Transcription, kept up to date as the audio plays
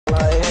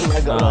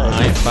agak lain.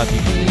 Naik pati.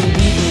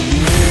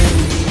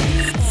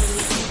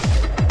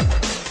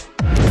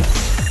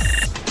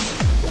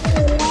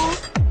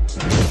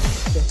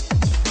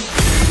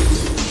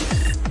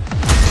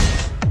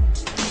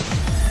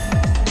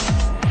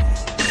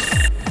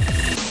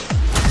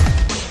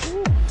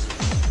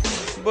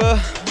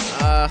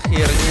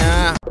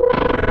 Akhirnya.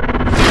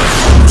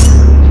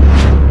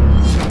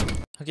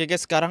 Oke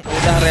guys, sekarang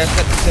udah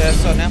reset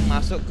seasonnya,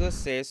 masuk ke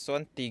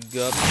season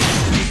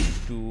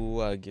 32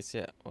 guys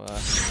ya. Wah.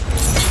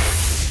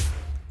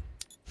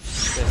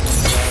 Season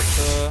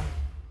 1.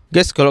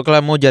 Guys, kalau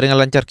kalian mau jaringan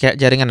lancar kayak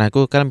jaringan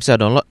aku, kalian bisa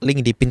download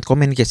link di pin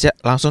komen guys ya.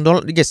 Langsung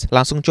download guys,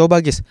 langsung coba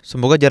guys.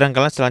 Semoga jaringan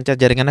kalian selancar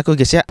jaringan aku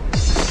guys ya.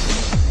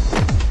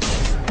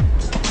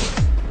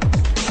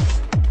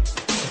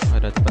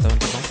 Ada tempat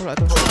teman-teman pula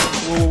tuh.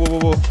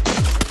 Wow.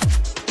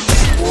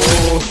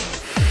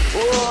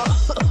 Wah,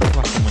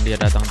 teman dia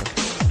datang tuh.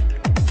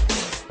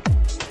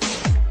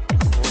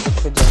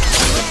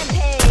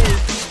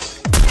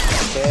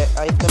 Oke,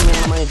 item yang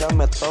namanya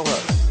damage, tau gak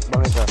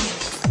Bang Heca?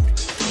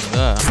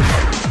 Enggak.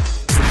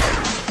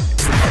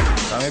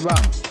 Rame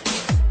bang.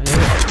 Ayo.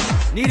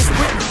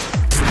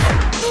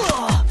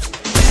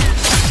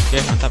 Oke,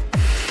 mantap.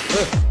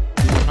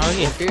 Mana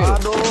lagi? Oke.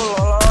 Aduh,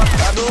 lolot.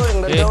 Aduh, yang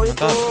dari jauh itu.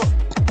 mantap.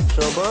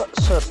 Coba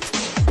set.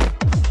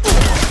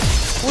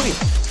 Wih.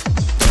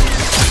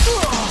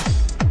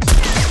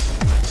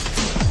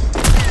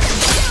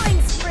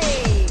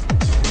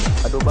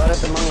 Aduh, baret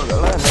emang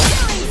agak lain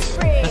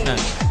ya.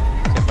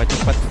 Siapa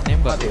cepat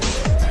nembak?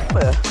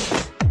 Apa ya?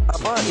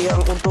 Apa yang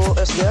untuk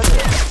SG aja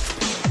ya?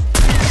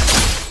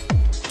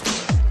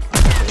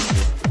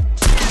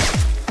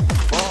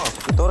 Oh,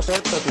 itu harus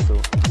headset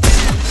itu.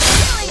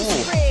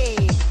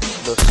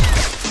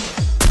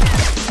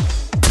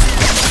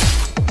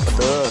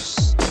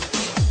 Pedes.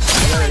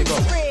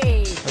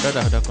 Udah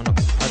aku knock.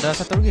 Ada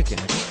satu lagi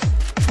kayaknya.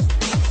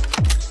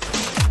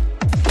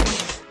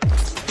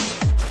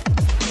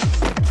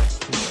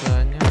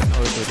 Sisanya,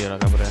 oh itu dia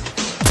kabarnya.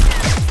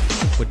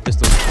 Pedes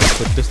tuh.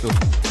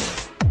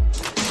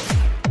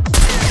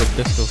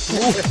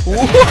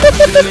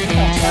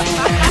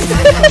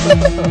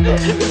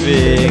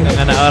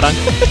 Bingung anak orang.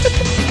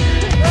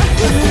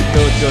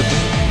 Jod.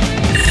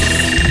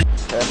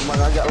 Emang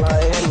agak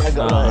lain.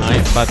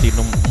 Naik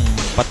platinum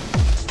 4.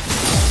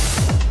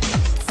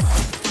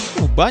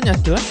 Banyak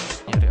tuh kan?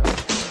 Ya.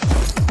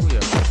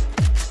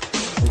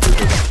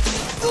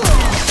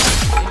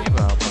 Ini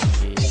bapak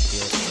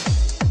gigit.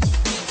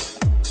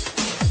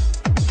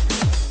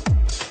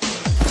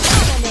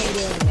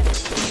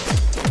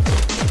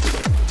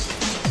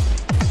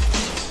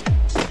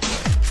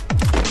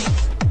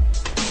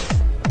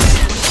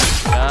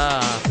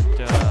 Ya,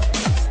 pecah.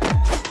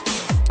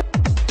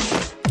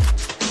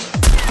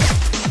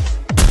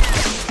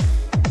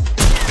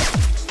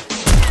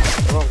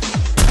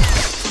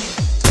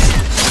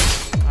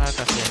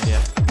 Kasihan dia.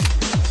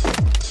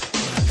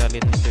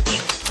 Ngadalin itu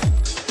dia.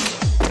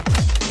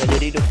 Gak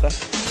jadi hidup kah?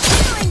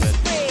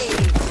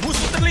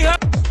 Musuh terlihat.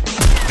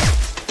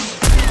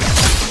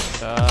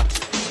 Dah.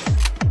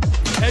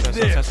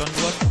 Season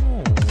 2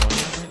 semua.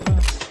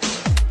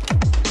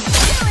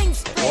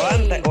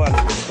 One.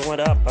 Untung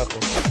ada apa aku?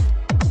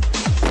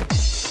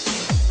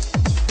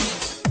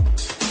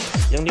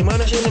 Yang di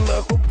mana sih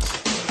nembak aku?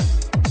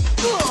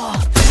 Itu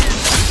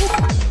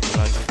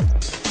lagi.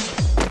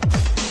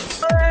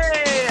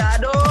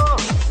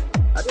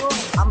 Aduh,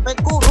 sampai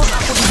kurus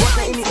aku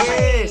dibuatnya ini.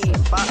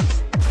 Pak.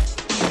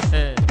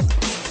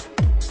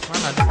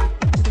 Mana ada?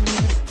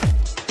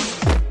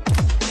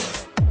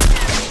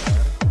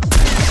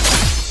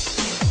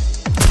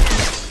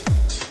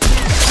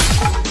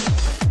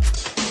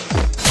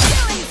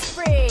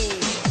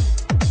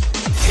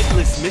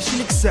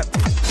 Mission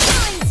accepted.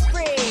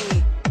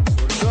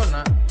 Zona.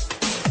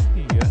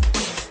 Iya.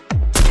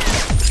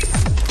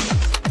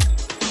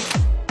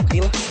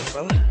 Gila,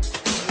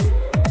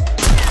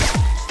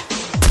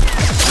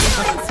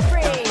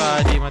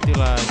 Tadi mati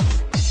lagi.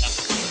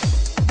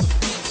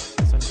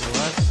 Season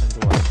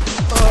 2.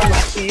 Oh,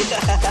 mati.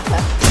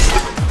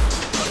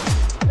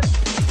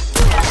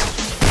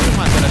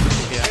 Mati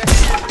lagi dia.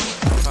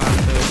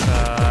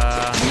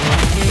 Pantesan.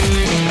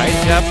 Kain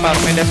siapa?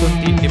 Media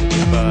suntik tim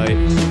baik.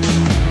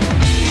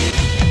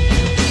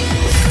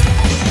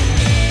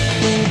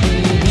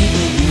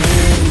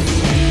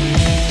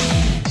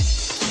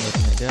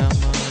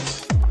 Daman.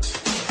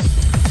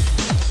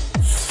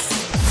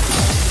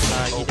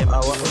 Lagi dia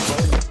Awak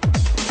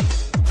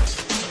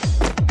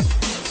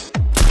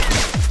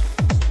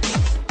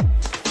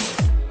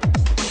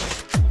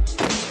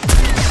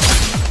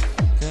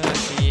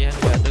kasihan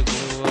gak ada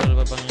gol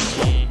babang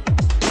ini.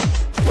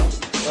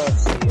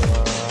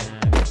 kasihan.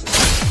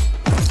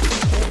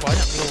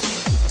 Banyak bro.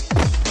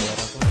 Bayar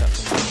aku enggak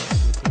semua.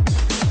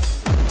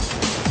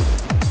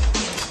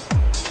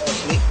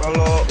 Asli,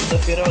 kalau udah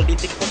viral di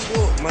TikTok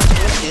tuh masih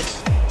ngedit.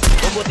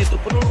 Buat itu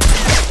penuh.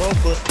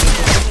 Buat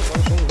itu penuh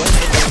langsung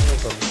banyak yang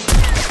nonton.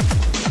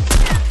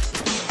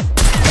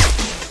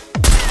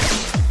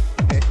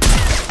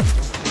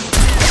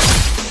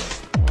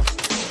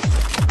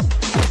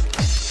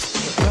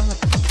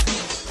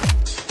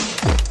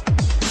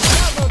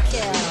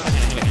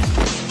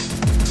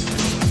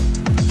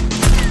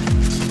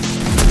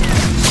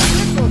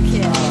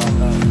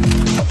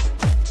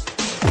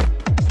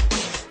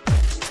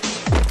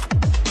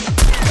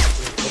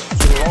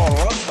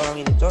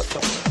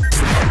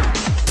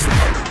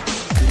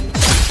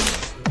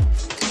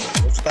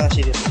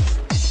 Frustasi dia.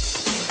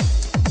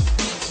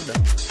 Udah.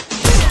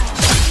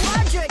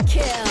 Quadra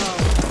kill.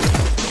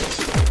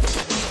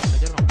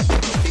 Ajar bang.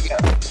 3.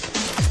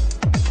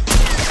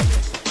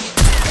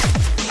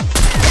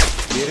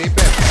 Di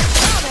repair.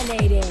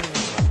 Dominating.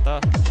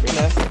 Mantap.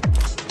 Mana?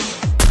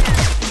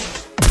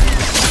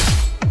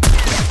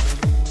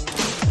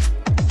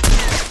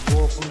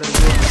 Gua pun dari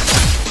gua.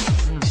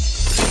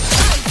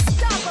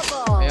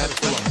 Unstoppable. Ayo harus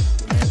pulang.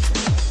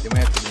 Di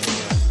meter ini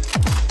ya.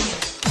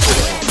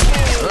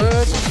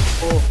 Rampage.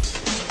 Oh.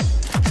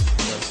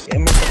 Ya,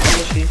 emang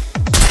perlu sih.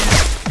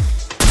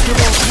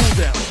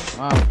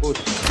 Mampus.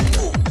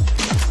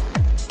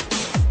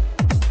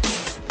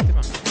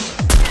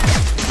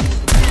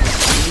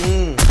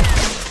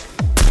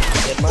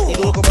 Biar mati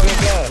dulu ke Bang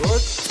Heca.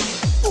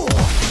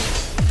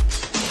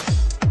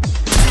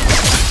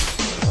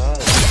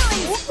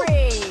 Killing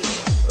spree.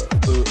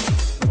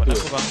 Buat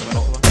aku bang.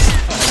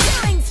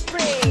 Killing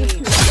spree.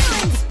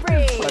 Killing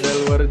spree. Pada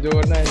luar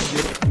zona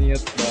anjir,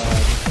 niat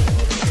banget.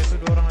 Itu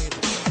 2 orang lagi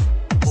tuh.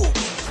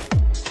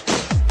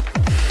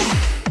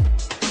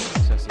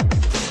 Bisa sih.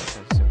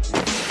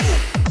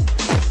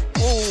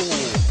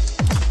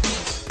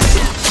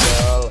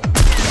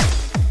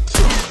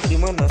 Di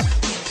mana?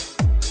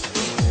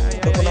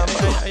 Killing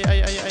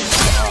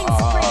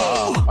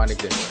spree. Panik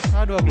deh.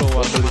 Aduh,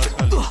 glowal malas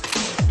sekali.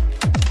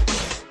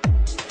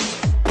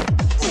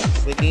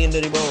 Backingin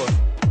dari bawah.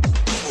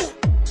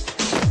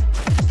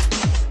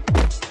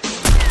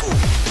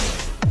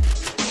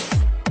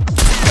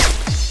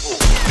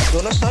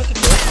 Zona sakit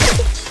ya.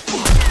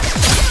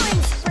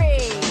 Killing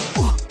spree.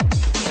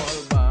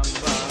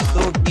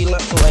 Tuh gila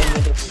tuh lainnya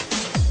tuh.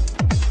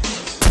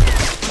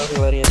 Lagi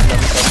larinya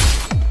sedang terang.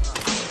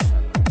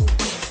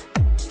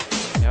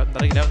 Lewat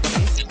ntar lagi.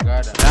 Enggak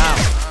ada.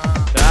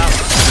 Down.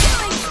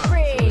 Killing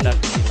spree. Udah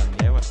hilang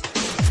lewat.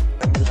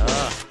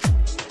 Ah.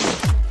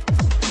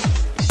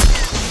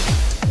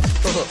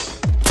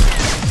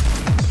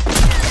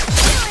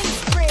 Killing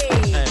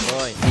spree.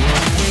 Boy.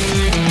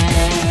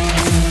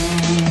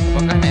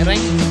 Apakah naik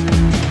rank?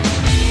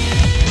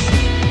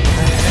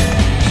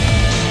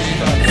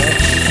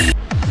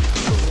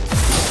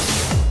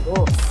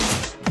 Oh,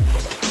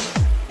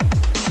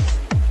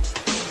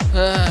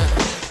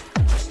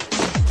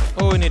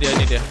 Oh ini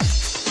dia.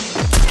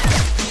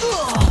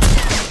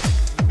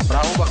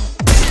 Perahu bang.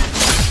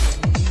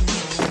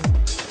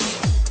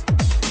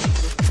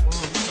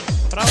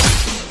 Perahu.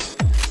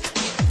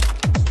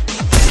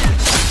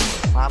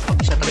 apa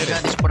bisa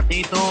terjadi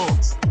seperti itu?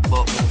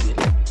 Bawa mobil.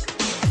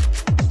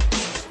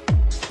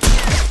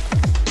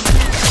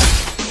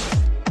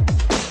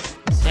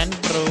 Send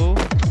bro.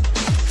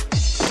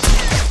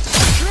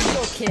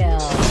 Triple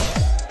kill.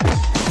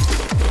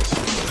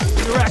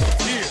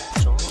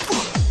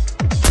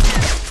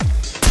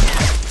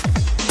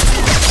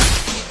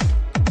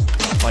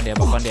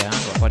 Bapak dia.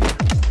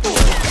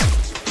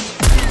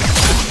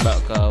 Mbak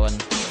kawan.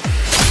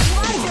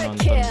 Quadra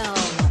kill.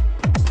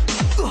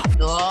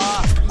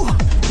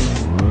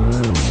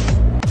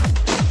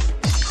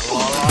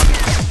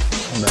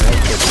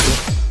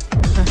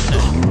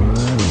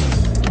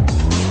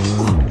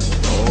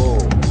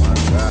 Oh,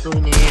 mantap. Tuh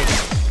nih.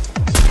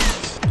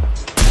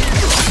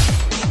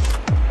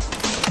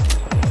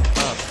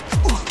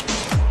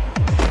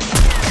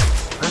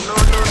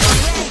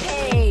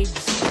 Rampage.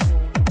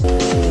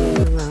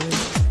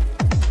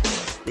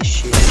 This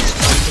shit is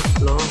on the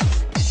floor.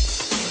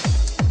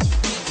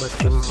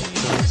 Macam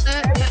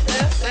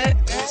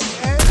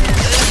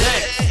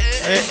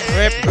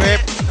Web.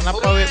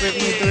 Kenapa web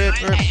itu web?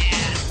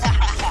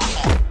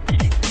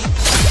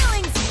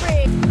 Killing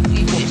spree.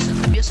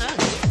 biasa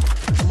aja.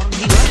 Cuma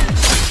gila.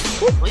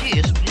 Oh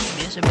iya,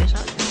 biasa aja.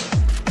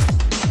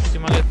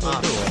 Cuma lihat tuh.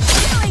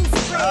 Killing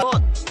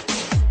spree.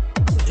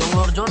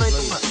 Jonglor zona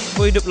itu enggak?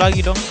 Gue hidup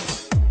lagi dong.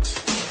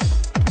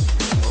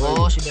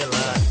 Oh, si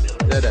Bella.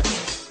 Ada.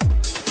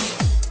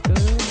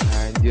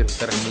 Anjir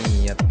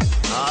terniat.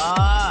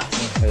 Ah,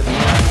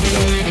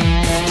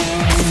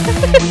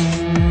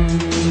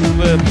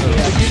 Betul.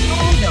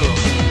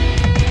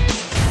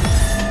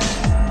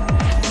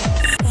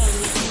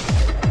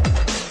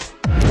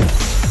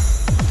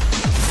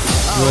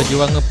 Dua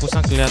jiwa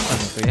ngepusang kelihatan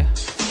tuh ya.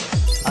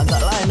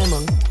 agak lain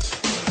emang.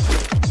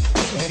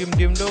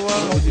 Diem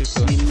doang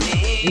gitu.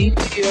 Ini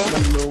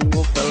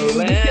menunggu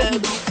kalian.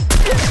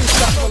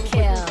 Triple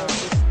kill.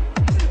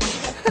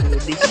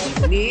 Di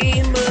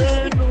sini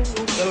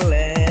menunggu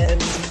kalian.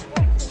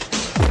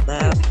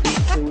 Tapi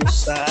ku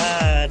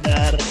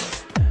sadar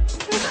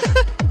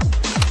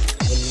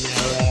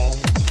hanyalah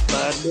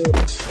madu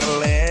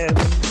kalian.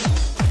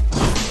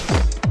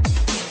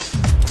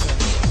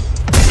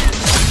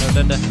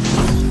 Udah.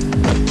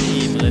 Mati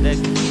meledak.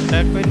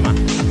 Ada koin mah.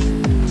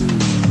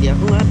 Ya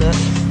aku nggak ada.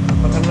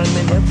 Makan main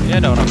ya. Ini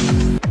ada orang.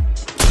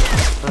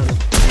 Mana?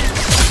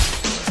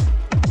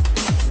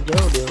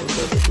 Jauh dia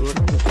udah di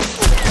turun.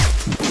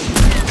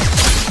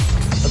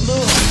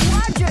 Aduh,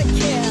 Quadra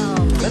kill.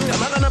 kan nggak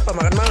makan apa?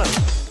 Makan malam.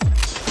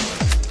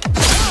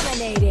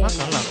 Dominating.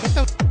 Makan lah.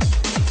 Kita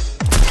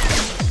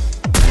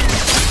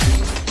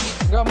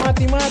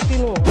mati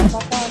loh.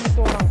 Apaan itu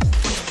orang?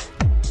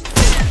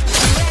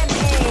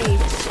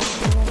 Rampage.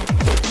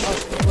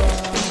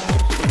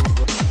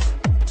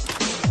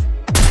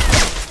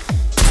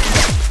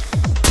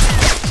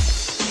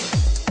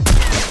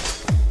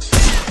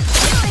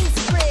 Killing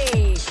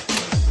spree.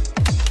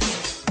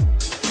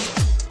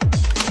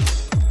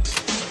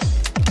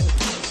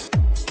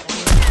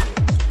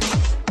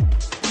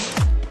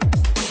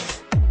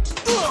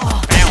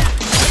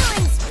 Killing spree.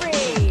 Killing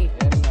spree.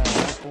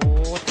 Killing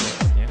spree.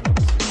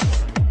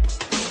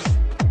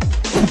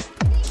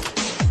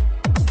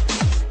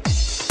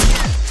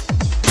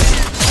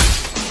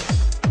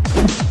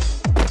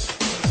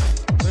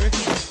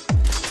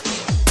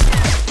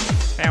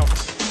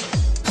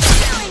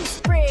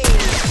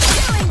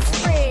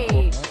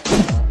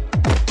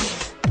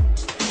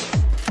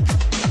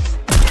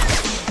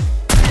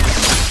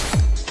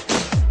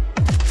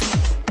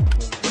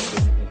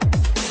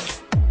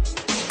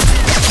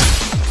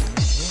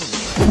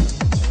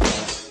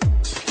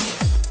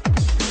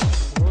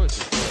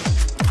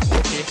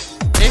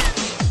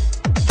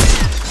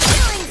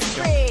 Killing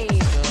spree.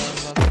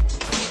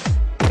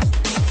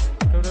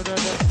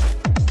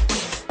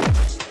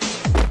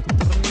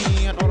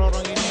 Terniat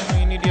orang-orang ini emang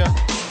ini dia.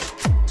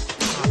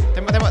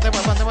 Tembak.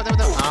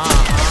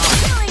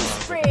 Killing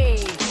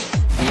spree.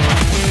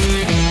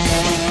 Rampage.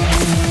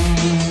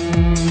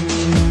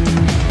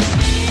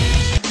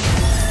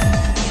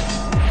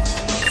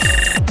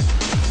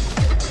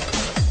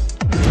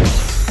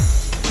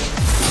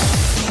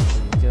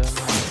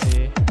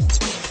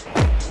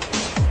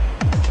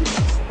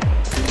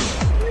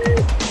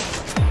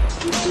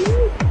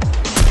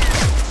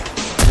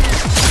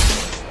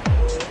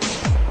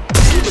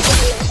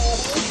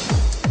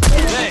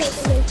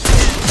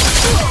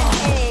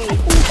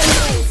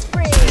 Killing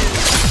spree.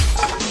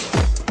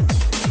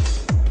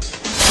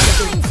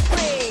 Killing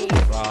spree.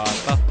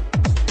 Rata.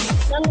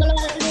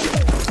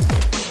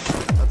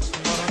 Satu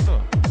semua orang tuh.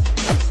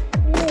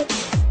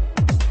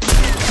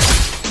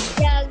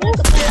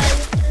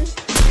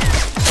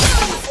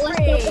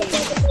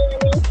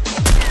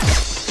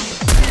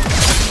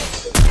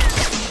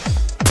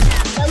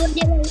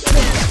 Killing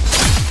spree.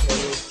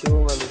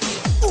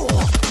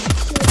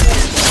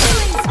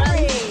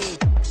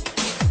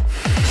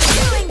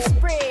 Killing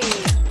spree.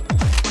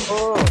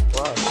 Oh,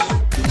 wah.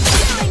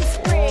 Killing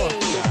spree.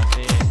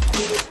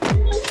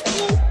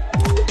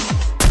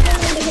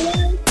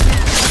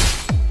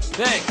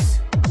 Dex.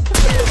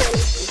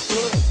 Killing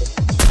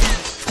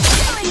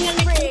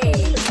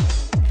spree.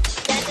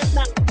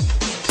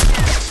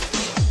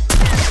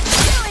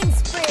 Killing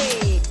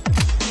spree.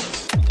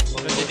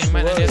 Udah jadi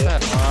mana dia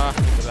Sar? Wah,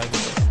 itu lagi.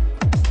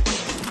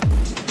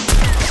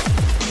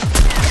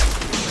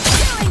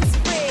 Killing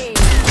spree.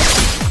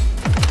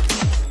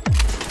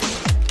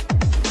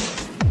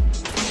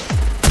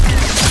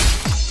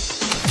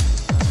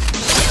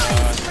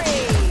 Killing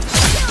spree.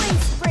 Killing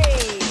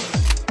spree.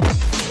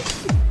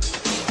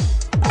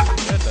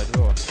 Dia ada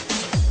dua.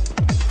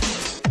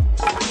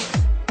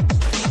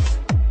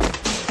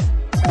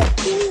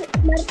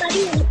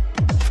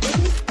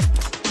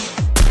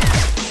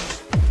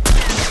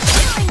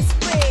 Killing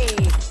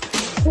spree.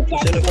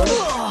 Bisa depan.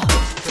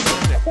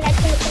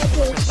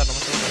 Bentar,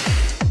 nomor satu.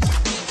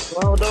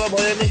 Wah, udah lah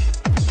boleh nih.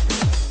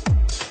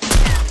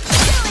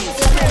 Killing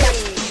spree.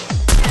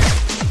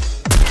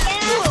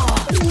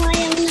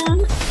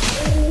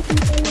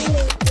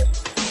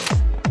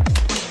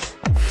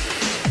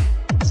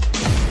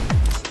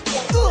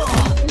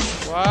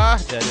 Wah,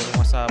 jadi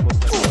rumah sabut.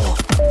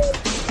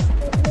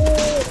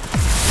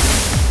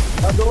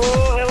 Aduh,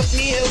 help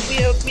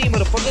me,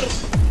 motherfucker.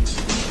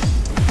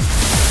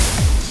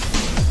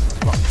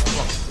 Bang.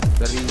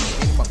 Dari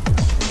ini bang.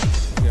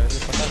 Ya, di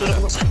kota Sudah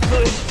ada. satu.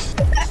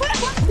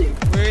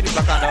 Wih, di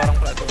belakang ada orang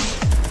pula tuh.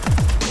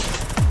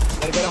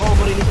 Gara-gara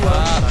hover ini tuh.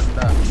 Wah,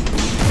 Randa.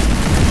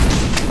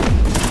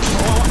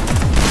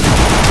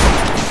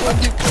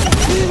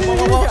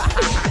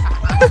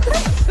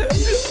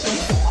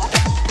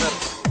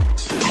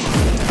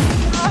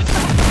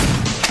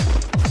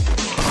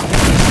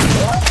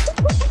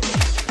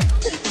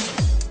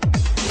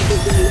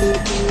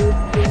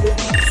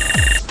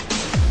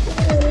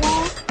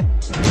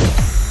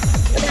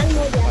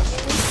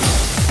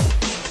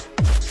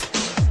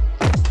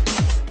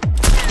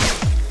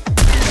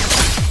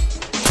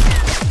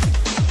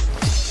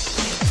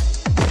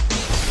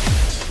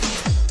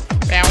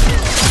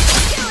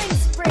 Killing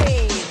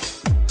spree.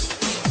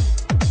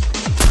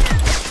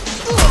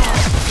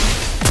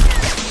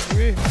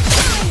 wih.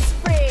 Killing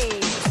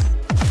spree.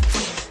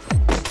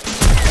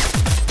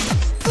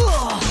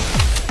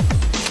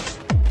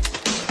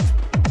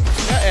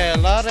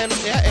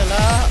 Ya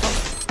elah.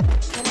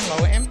 Orang bawa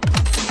WM.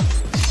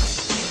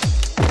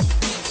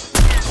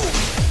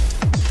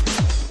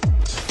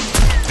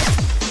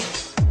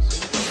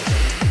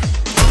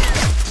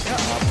 Ya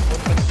ampun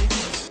benci.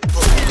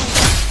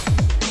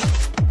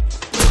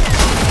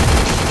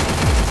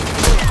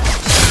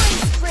 Killing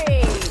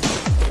spree.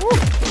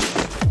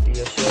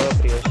 Rio shop.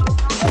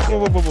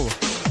 Bo.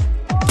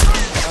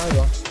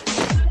 Ayo.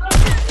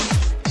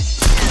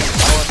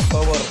 Awas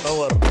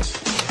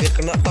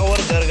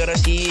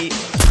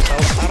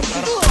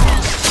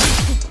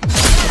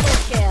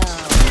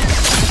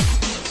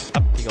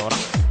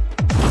orang.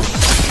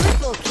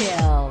 Triple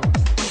kill.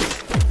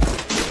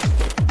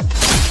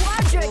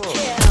 Quadra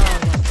kill.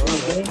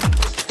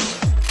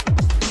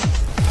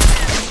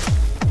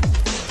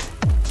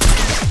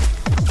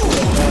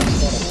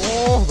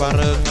 Oh,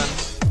 barengan.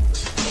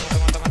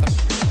 Mantap.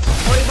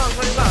 Sorry bang.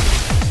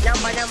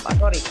 Nyampa,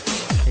 sorry.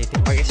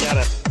 Pakai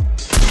syarat.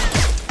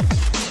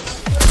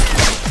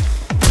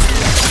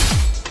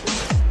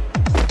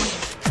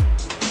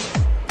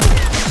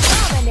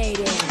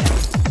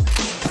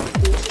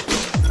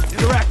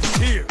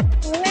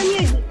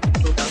 Dominating.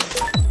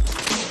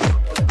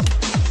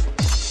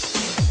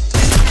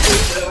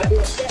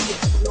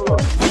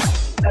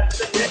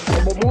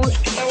 Bos,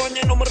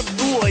 ketawanya nomor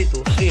 2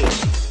 itu,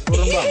 serius.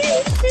 Turun bang.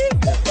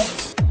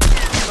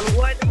 Kalau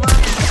gua itu bang.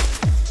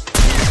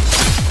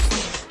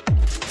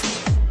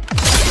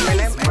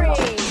 Killing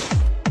spree.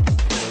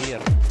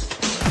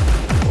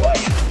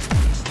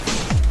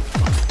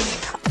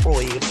 Oh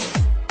iya.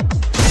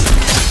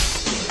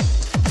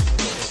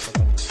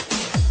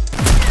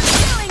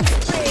 Killing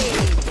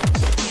spree.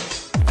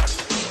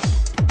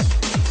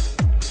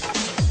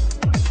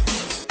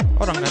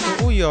 Orang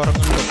itu, orang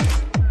ngendok.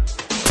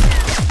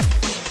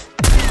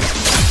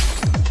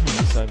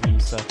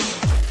 Bisa.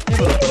 Ini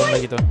udah turun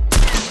lagi tuh.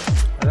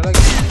 Ada lagi.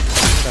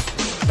 Udah.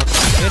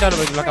 Ini udah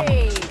bagi belakang.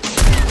 Spree.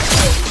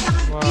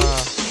 Wah.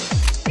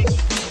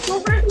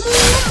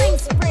 Killing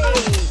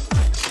spree.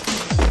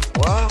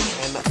 Wah,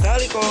 enak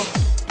kali kok.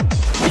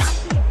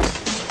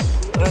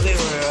 Nanti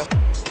ya.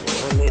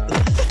 Mana itu?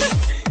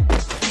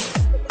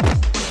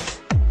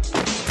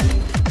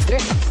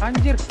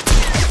 Anjir.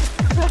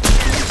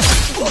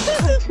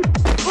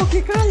 Oke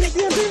kali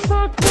dia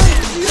tembak.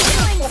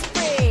 Killing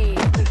spree.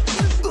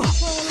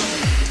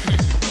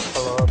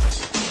 Kalau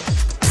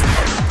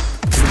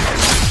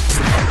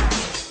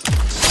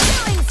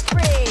Killing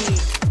spree.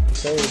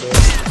 saya udah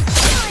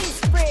Killing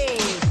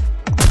spree.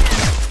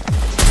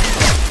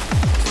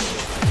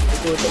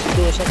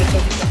 itu sakit.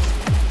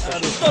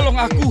 Aduh, tolong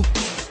aku.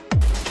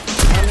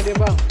 Mana dia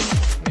bang?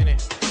 Ini.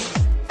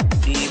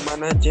 Di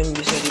mana jam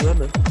bisa di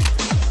mana?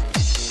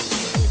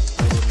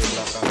 Turun di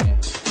belakangnya.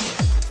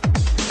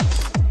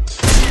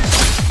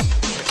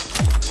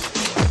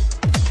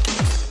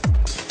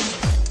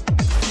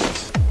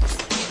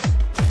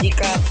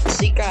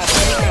 Sikat.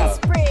 Killing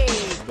spree.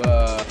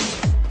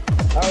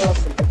 Halo.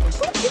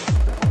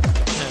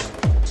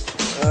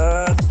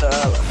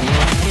 Salah.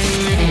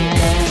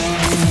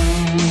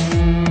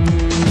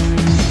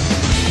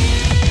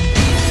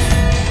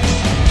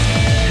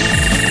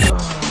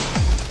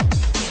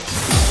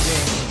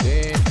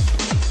 Ding.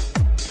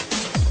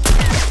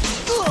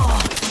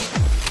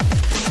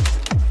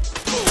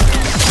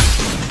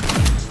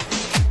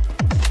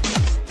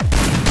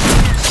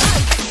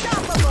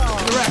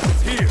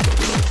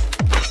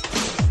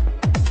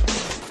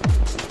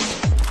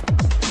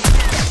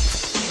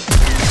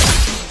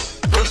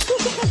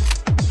 Unstoppable.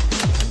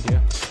 Dia.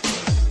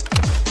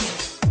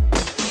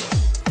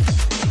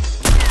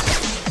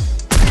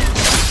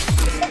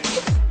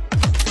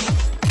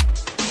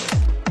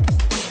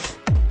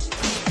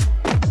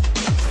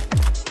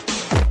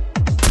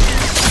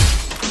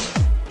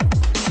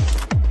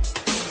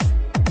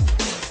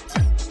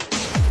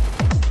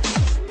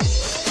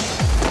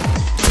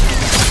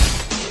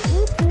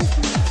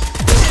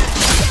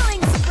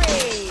 Killing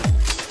spree.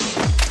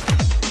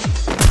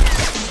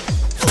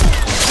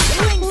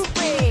 Killing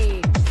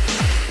spree.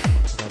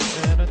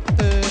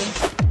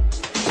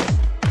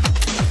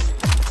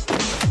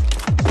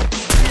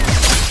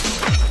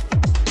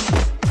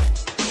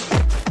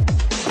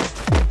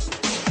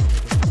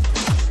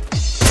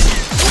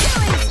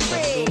 Killing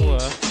spree.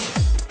 Dua.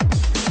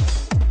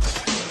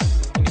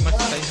 Ini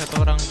masih tadi satu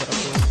orang berapa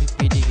di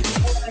PD gitu.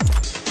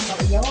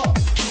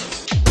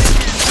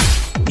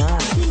 Nah,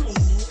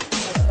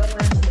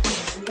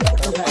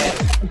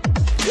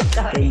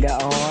 3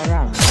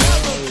 orang.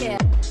 Double kill.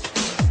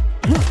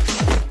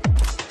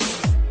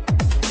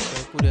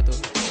 Aku dia tuh.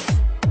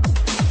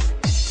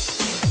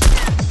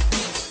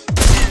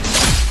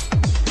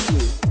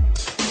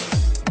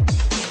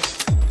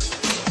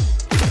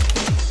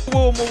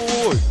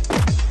 Wow.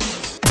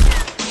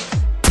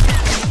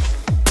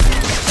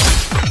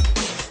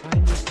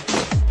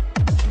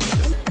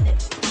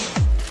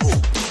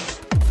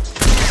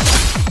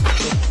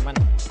 Aman.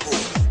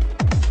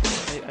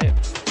 Ayo.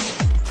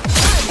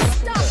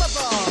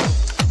 Unstoppable.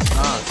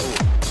 Nah, tuh.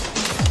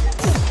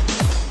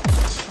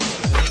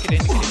 Ini.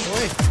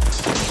 Woi.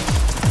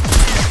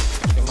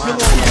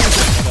 Gimana?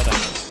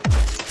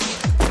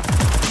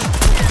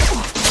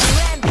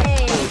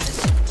 Rampage.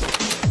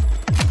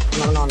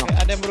 No.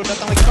 Ada yang baru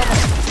datang lagi apa?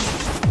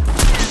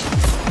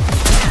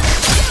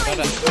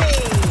 Killing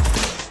spree.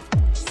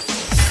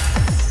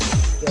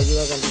 Ya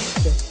juga kan.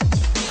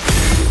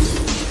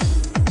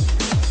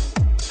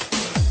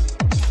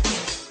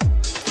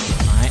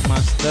 Naik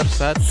master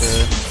 1.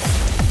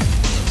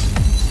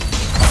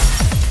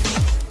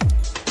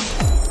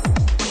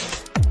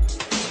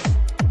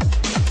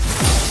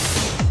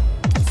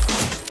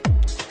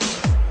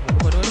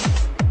 Waduh.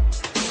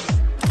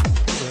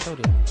 Tahu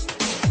dia.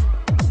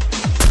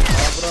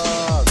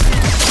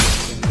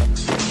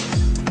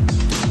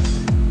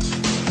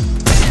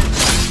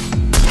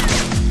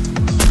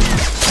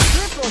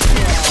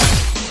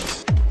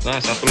 Nah,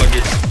 satu lagi.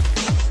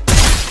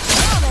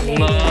 Dominating.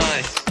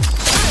 Nice.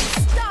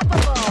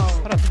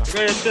 Unstoppable.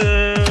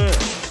 Gede.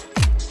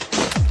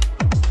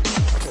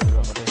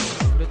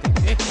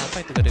 Apa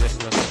itu gede-gede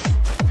belakang?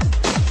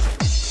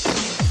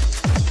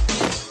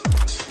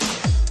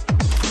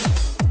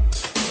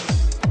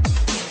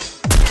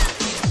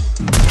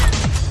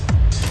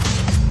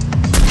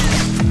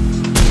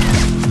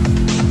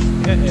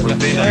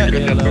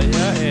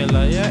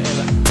 Ya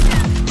elah.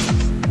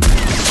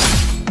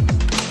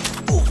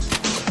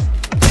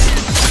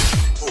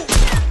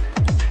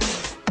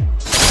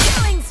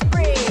 Killing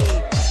spree.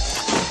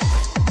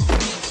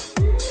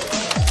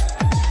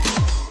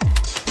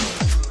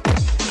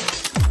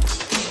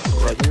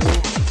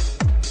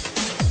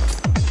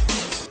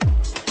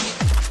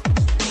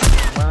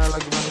 Mana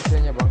lagi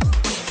manusianya bang?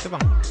 Itu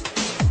bang.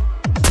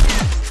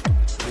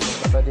 Di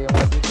tempat tadi yang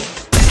mati itu.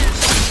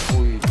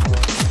 Wih.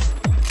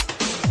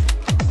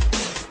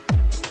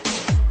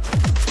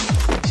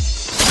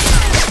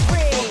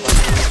 Spree.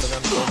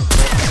 Dengan tombol.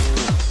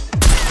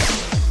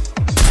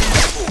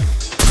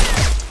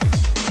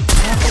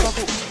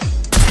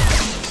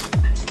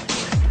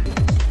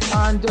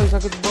 Anjay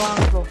sakit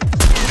banget loh.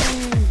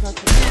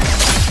 Sakit banget.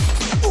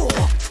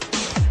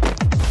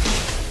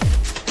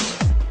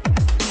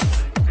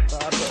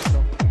 Tak ada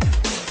dong.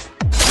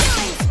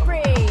 Killing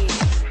spree.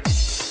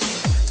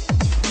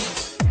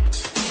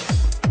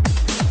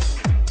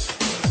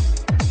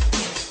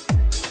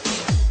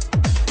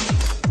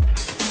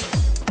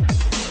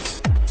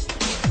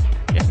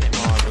 Ya nek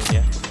mau dulu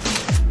dia.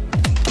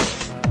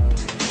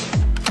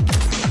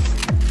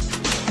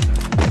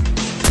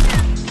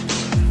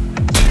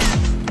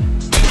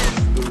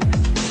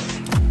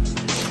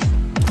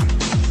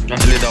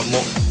 Asli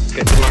damuk.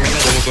 Kayak turnamen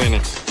aja musuh ini.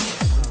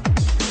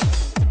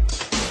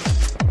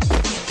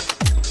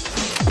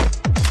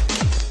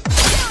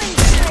 Killing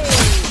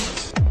spree.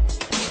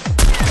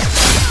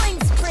 Killing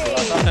spree.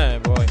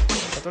 Boy.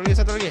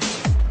 Satu lagi.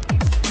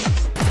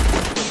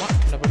 Cuma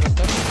dapat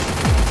dokter.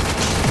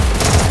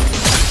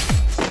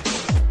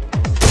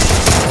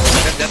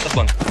 Dekat di atas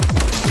bang.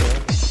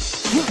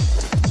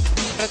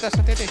 Atas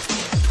hati-hati.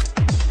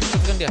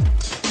 Ikutkan dia.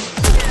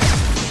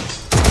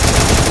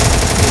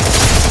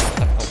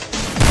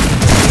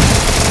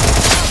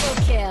 Double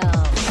kill.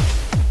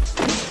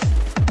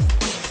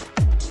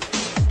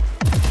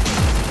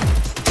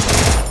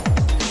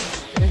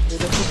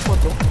 Beda support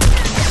dong.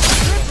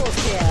 Triple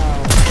kill.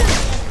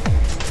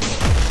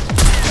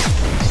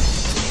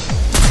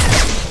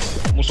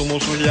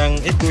 Musuh-musuh yang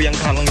itu yang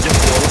kehalang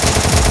jempol.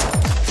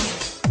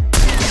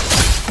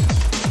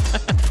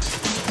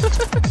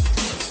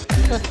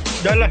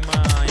 Dah lah.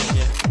 Main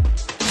dia.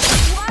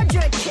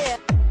 Quadra kill.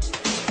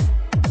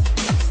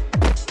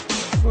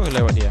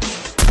 Lewat dia.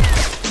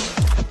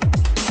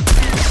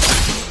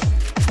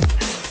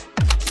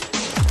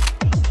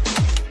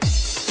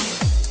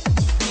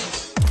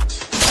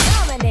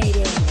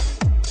 Dominating.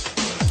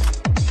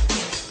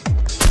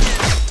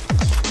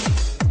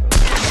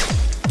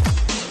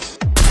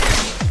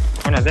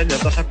 Mana ada di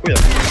atas aku ya?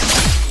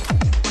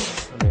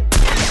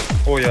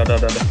 Oh ya ada.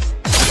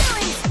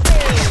 Killing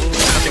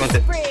spree.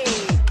 Mati. Spree.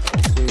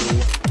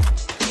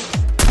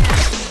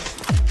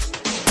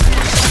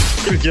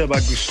 Kerja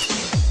bagus.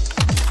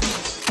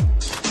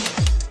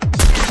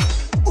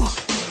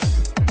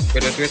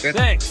 Wait.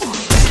 Thanks.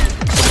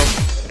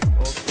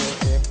 Oke.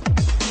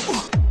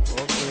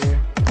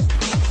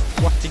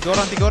 Wah,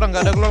 tiga orang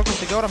nggak ada gelar tuh.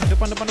 3 orang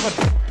depan.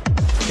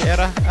 Di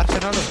arah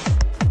Arsenal tuh.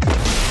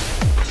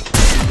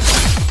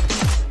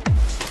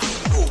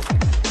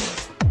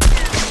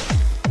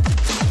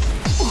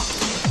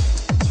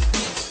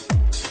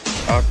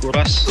 Aku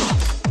ras.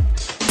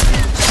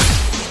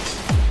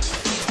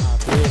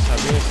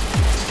 Habis.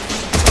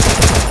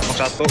 Mau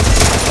satu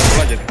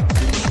aja.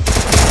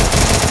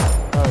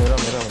 Ah,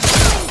 miram.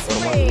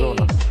 Normal dulu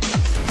nah.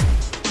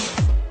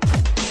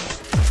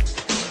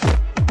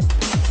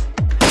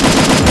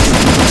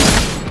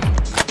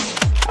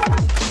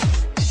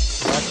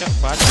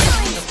 Baca.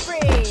 Killing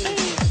spree.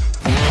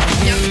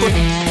 Nyangkut.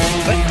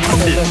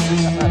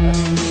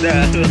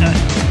 Dah.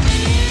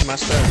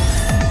 Master.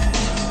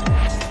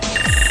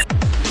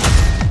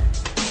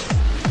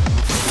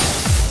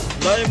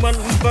 Diamond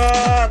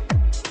 4.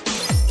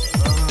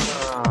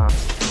 Ah.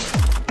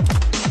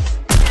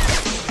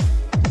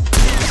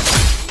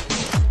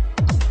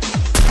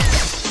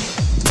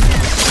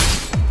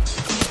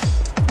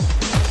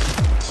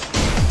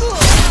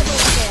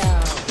 Double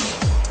kill.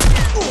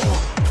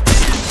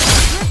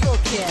 Triple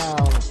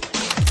kill.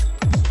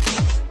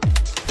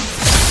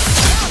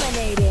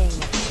 Dominating.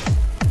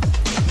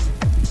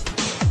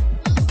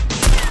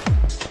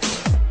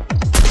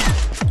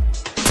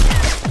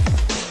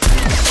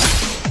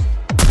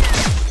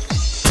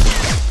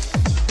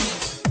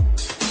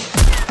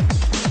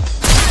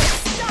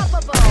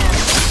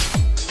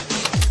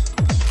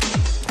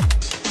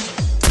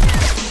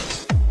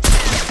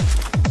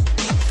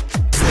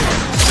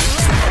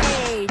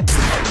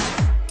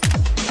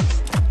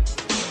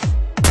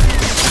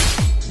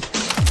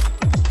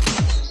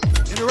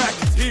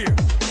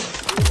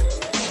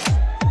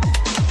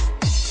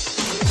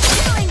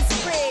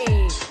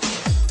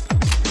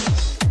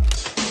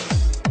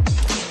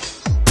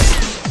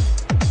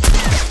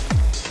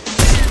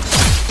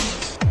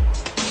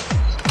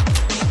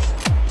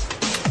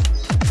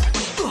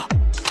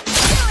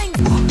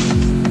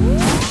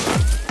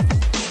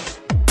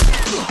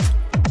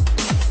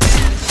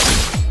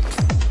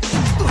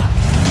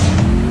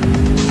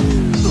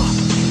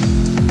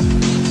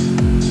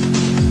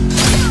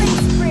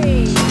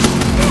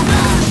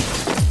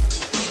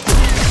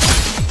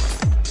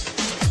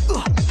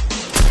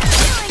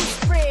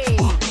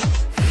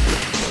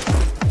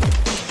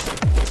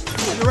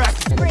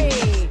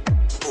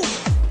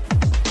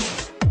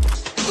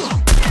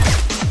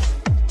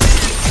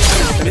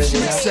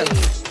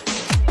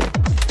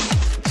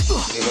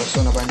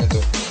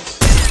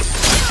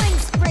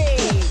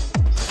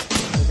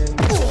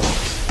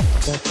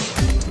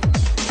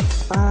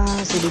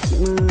 Sedikit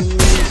menit.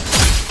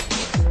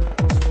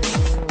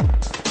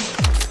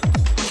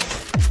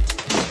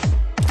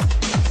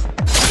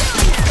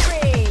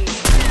 Spree.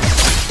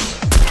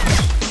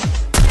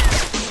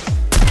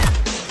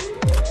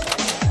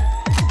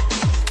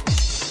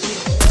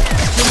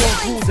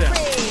 Killing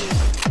spree.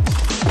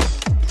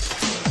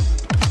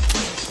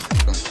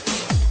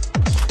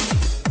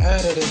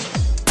 Ada deh.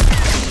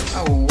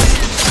 Au.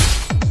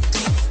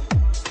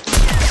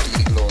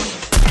 Tinggi keluar.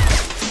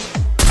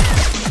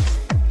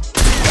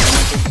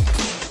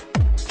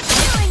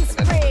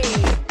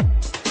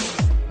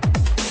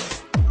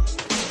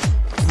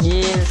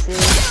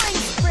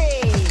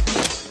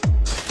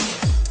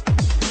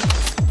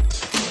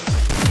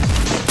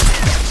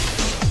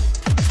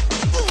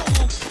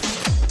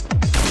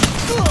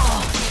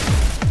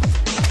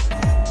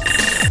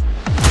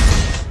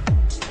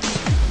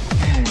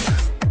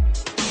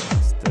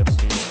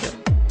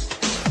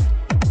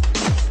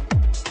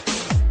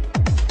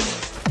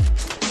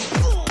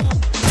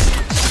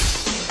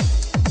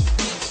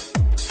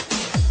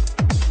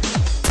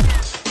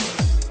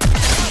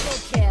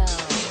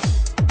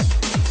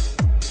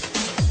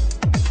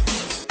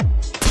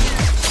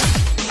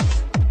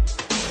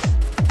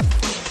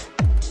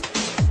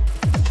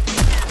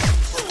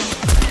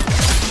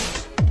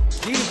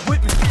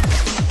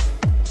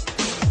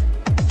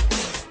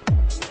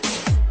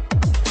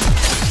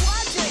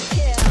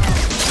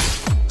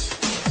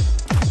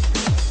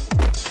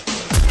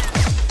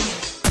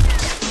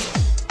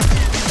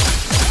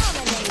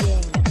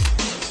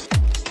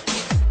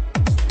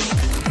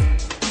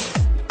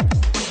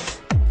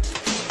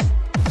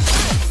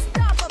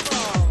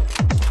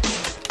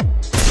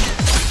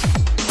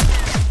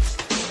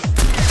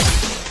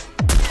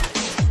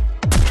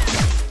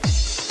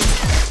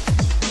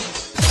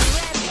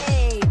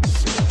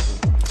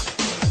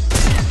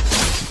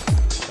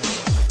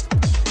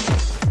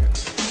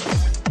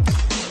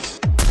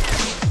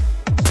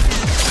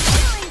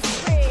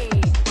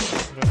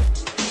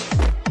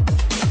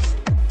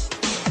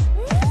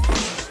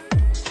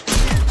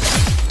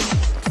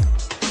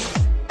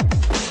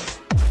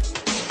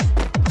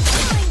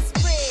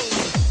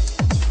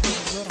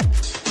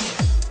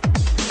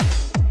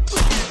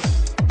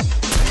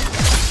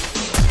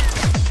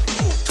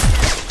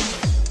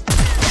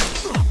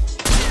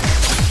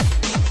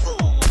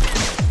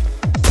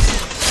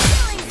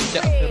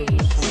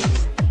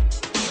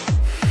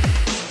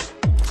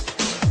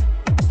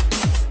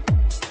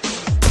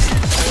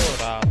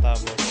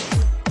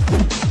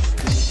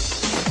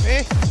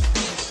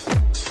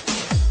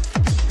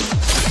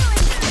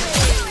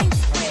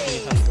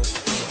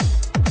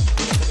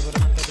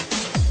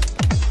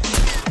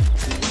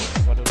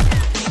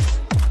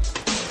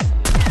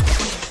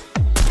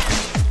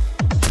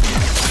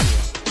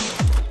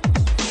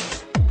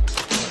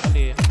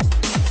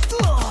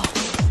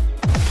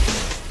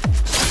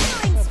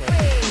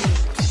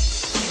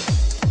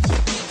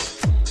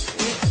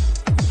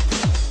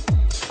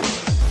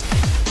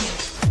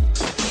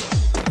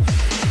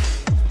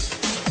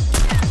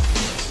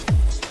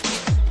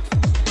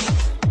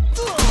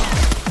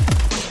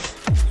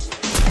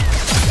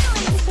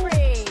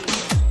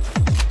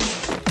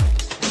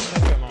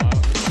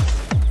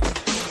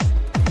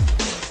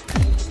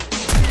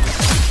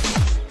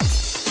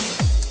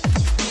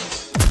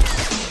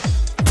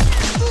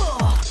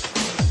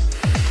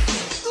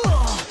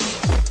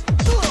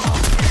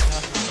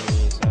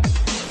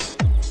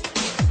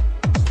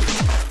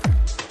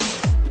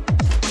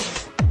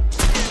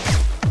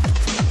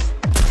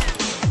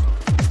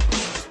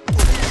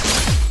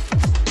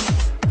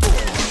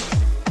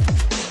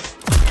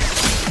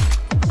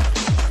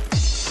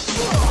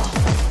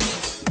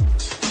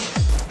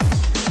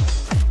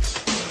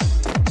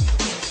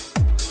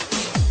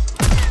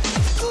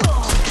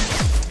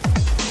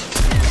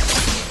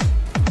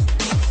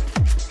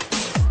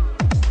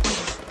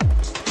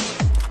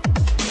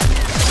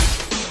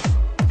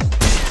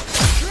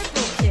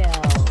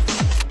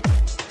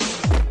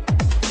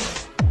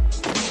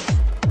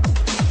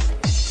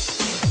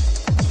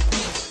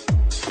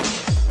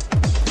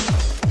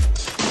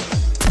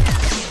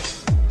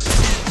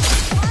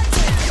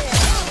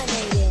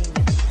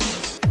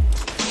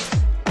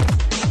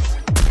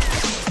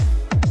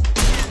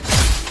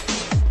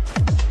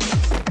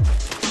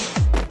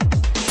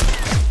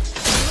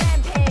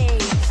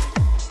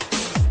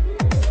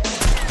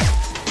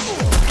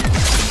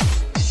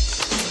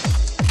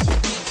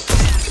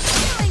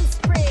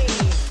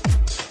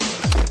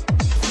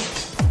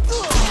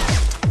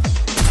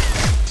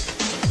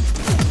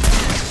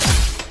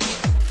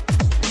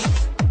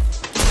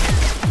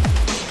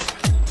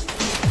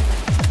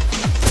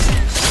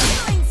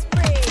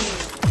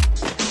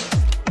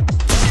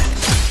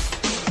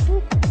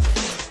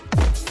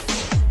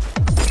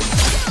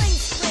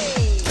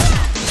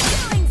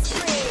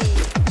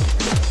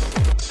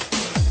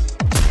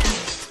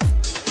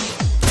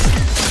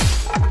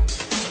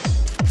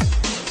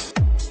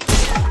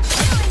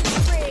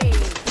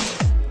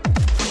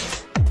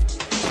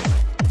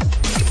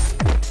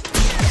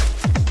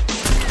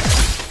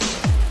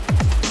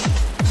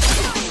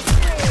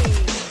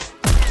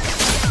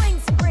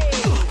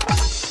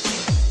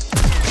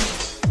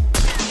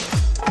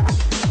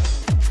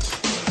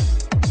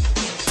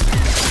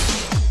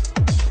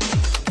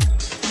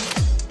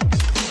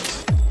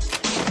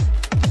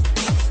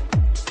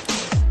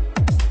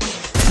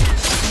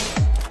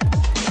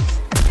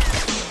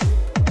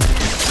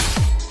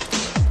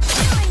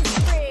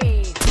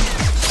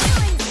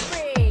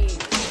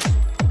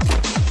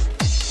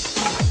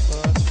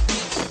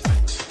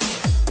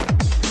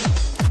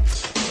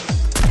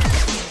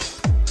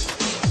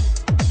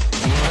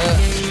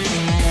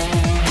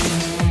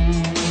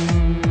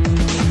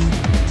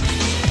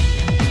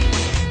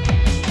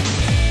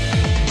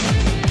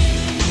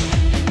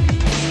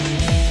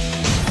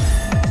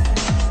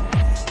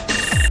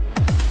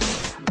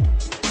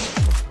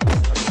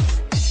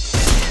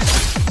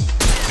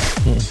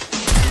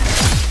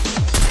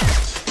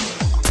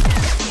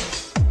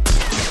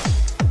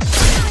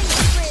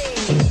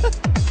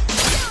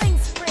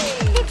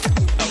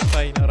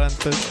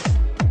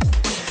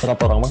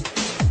 Berapa orang bang?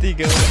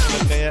 3 orang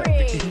udah kayak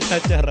bikin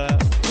acara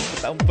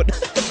umpet-umpet.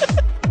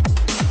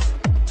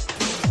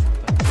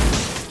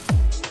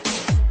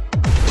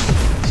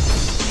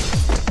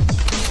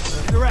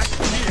 Interact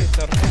here.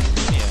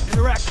 Ini ya,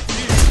 Interact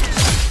here.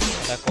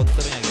 ada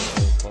counternya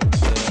gitu,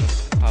 counter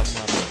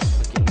hammer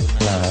pakai luna.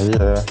 Nah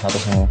iya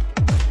harusnya.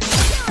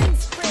 Killing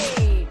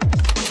spree.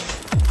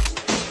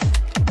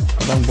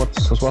 Kadang buat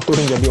sesuatu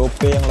yang jadi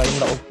OP yang lain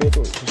nggak OP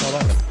itu susah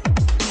banget.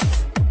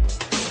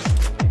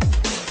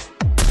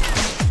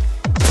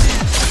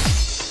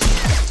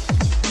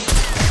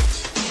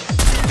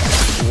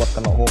 Buat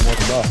kena homer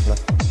dah lah.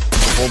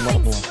 Homer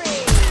Killing tuh. spree.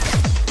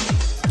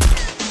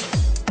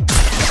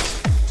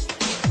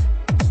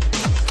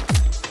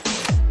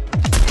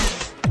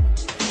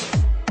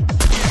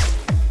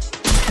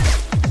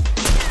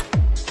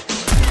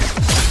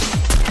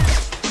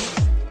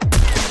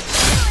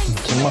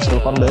 Cemas lu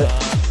pandai.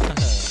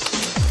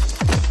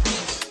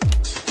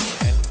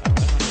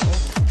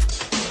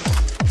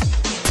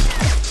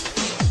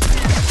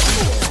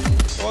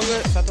 Oh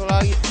enggak, satu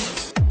lagi.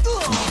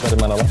 Dari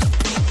mana bang?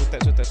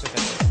 Sutet.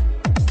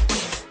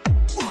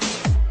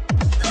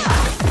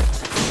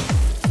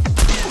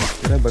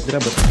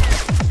 Direbet.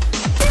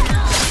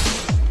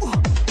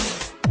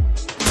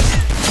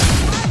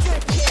 Quadra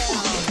kill.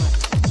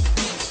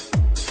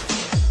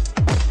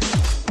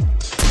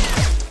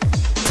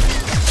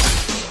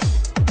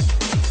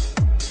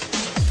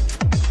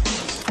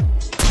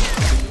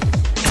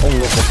 Oh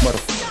Allah Akbar.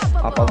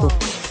 Apa tuh?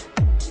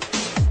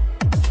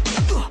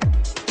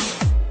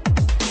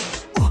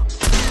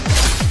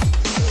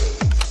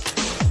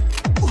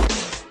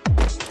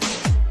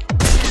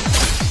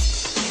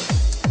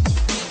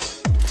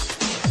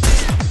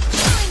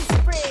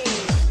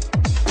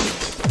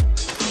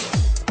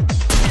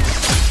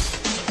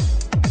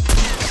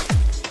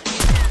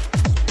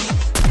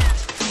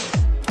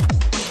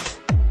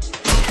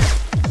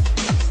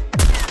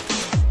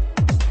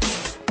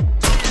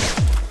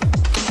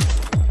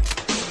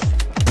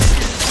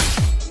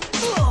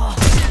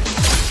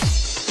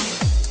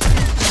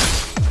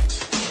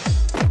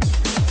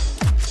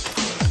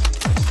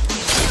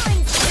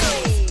 Killing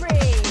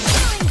spree.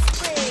 Killing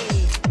spree.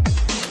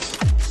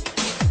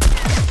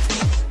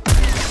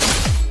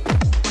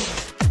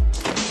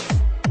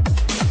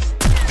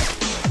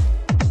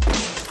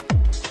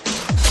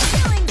 Killing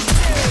spree. Killing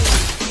spree.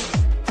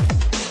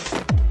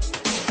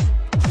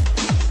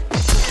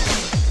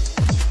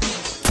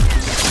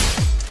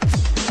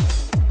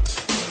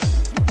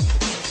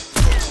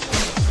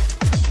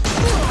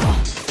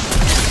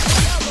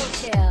 Double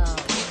kill.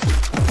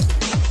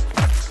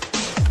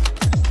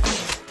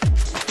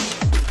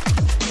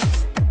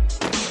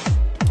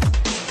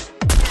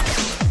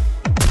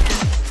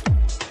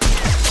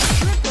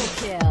 Triple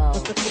kill.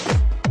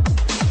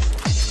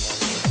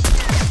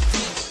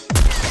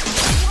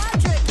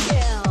 Quadra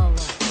kill.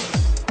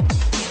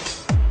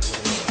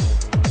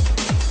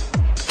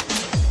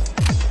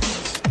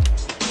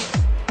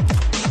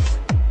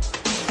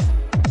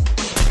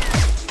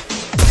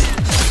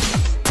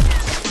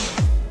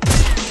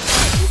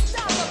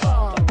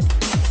 Unstoppable.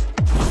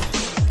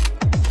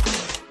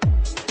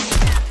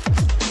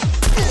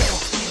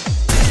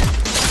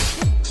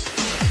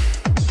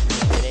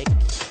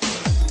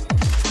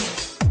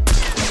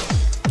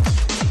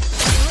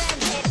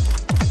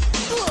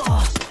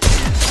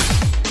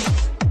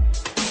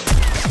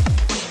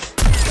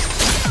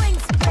 Killing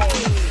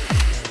spree.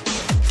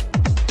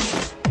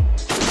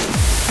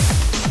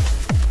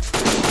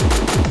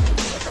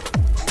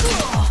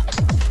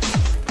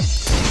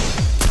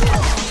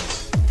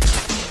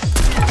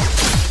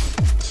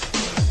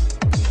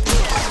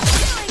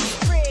 Killing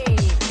spree.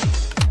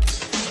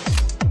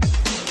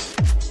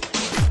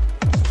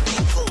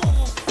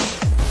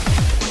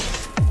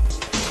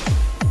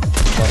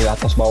 Dari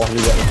atas bawah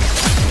juga nih.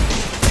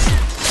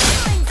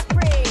 Killing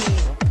spree.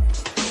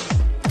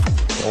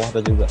 Bawah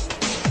ada juga.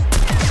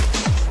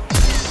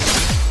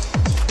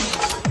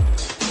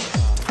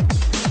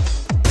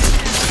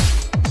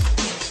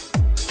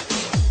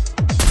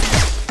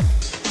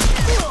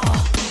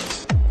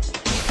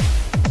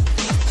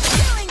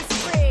 Killing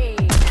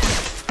spree.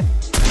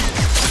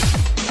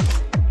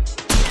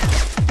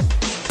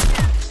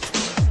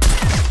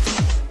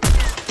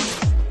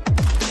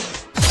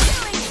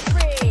 Killing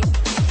spree.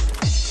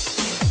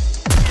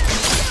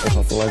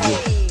 Satu lagi.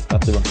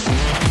 Mati bang.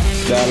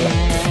 Jalan.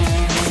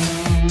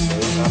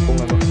 Ngapung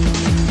apa?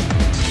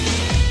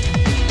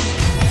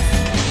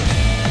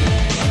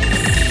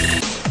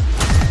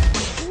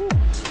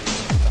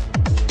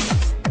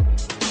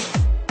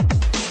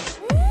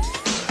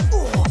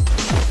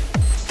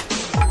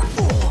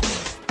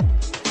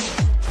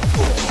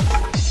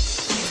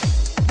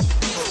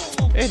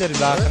 Dari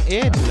belakang,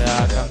 di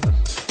belakang.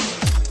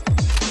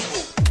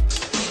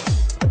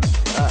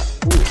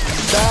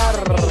 Dar.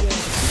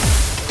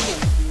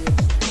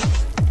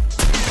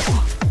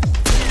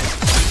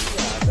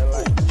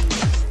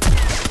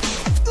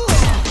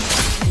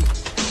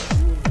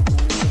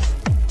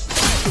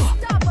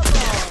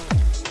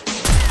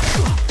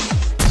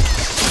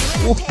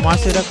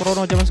 Masih ada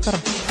krono zaman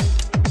sekarang.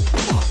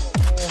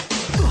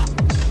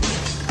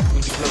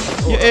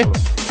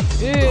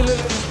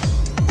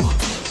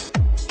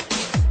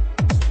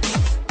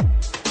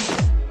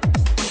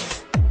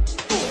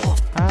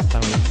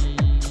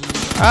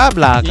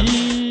 belakang.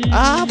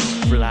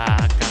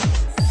 Belakang.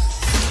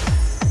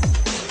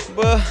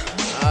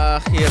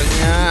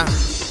 Akhirnya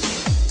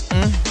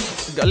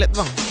gak liat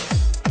bang.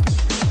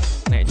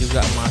 Naik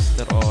juga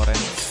Master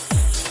Orange.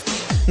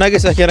 Nah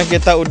guys, akhirnya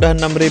kita udah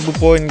 6.000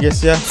 poin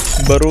guys ya.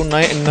 Baru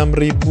naik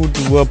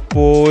 6.002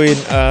 poin.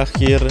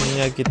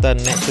 Akhirnya kita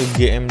naik ke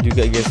GM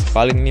juga guys.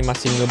 Paling ini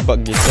masih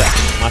ngebug guys ya.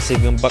 Masih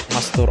ngebug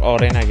Master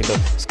Orange gitu.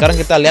 Sekarang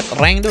kita lihat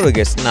rank dulu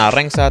guys. Nah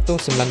rank 1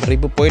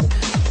 9.000 poin.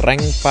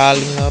 Rank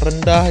paling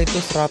rendah itu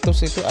 100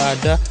 itu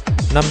ada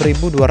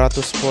 6.200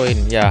 poin.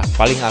 Ya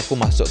paling aku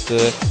masuk ke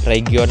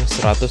region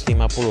 150.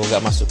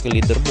 Gak masuk ke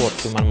leaderboard.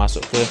 Cuman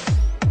masuk ke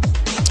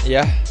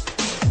ya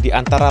di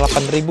antara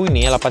 8.000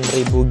 ini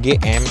 8.000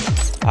 GM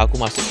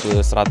aku masuk ke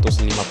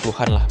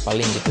 150-an lah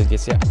paling gitu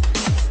guys ya,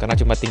 karena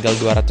cuma tinggal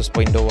 200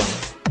 poin doang.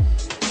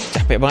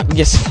 Capek banget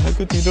guys,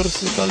 aku tidur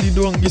sekali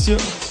doang guys ya.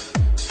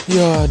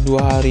 Ya 2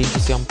 hari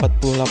guys ya,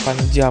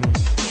 48 jam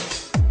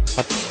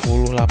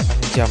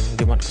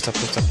Jumat ke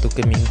Sabtu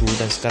ke Minggu,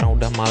 dan sekarang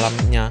udah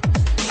malamnya,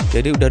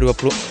 jadi udah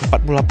 48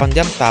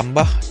 jam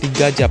tambah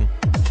 3 jam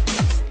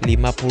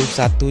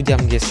 51 jam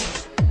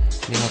guys,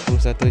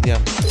 51 jam.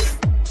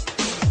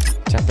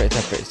 Capek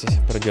sih,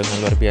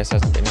 perjuangan luar biasa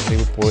sampai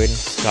 6.000 poin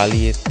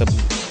sekali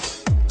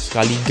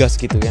gas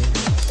gitu kan,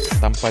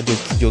 tanpa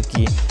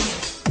joki-joki.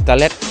 Kita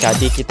lihat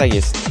KD kita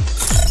guys.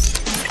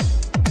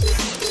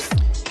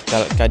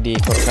 Kita KD,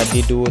 kalau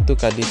KD duo tuh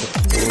KD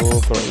 10,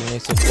 kalau ini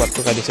squad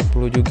tuh KD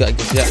 10 juga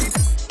guys ya.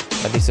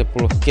 KD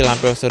 10 kill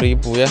hampir 1000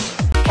 ya.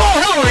 Oh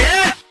hell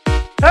yeah!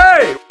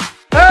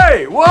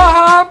 Hey, what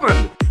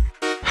happened?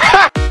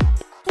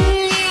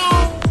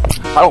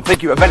 I don't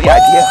think you have any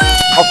idea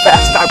how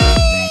fast I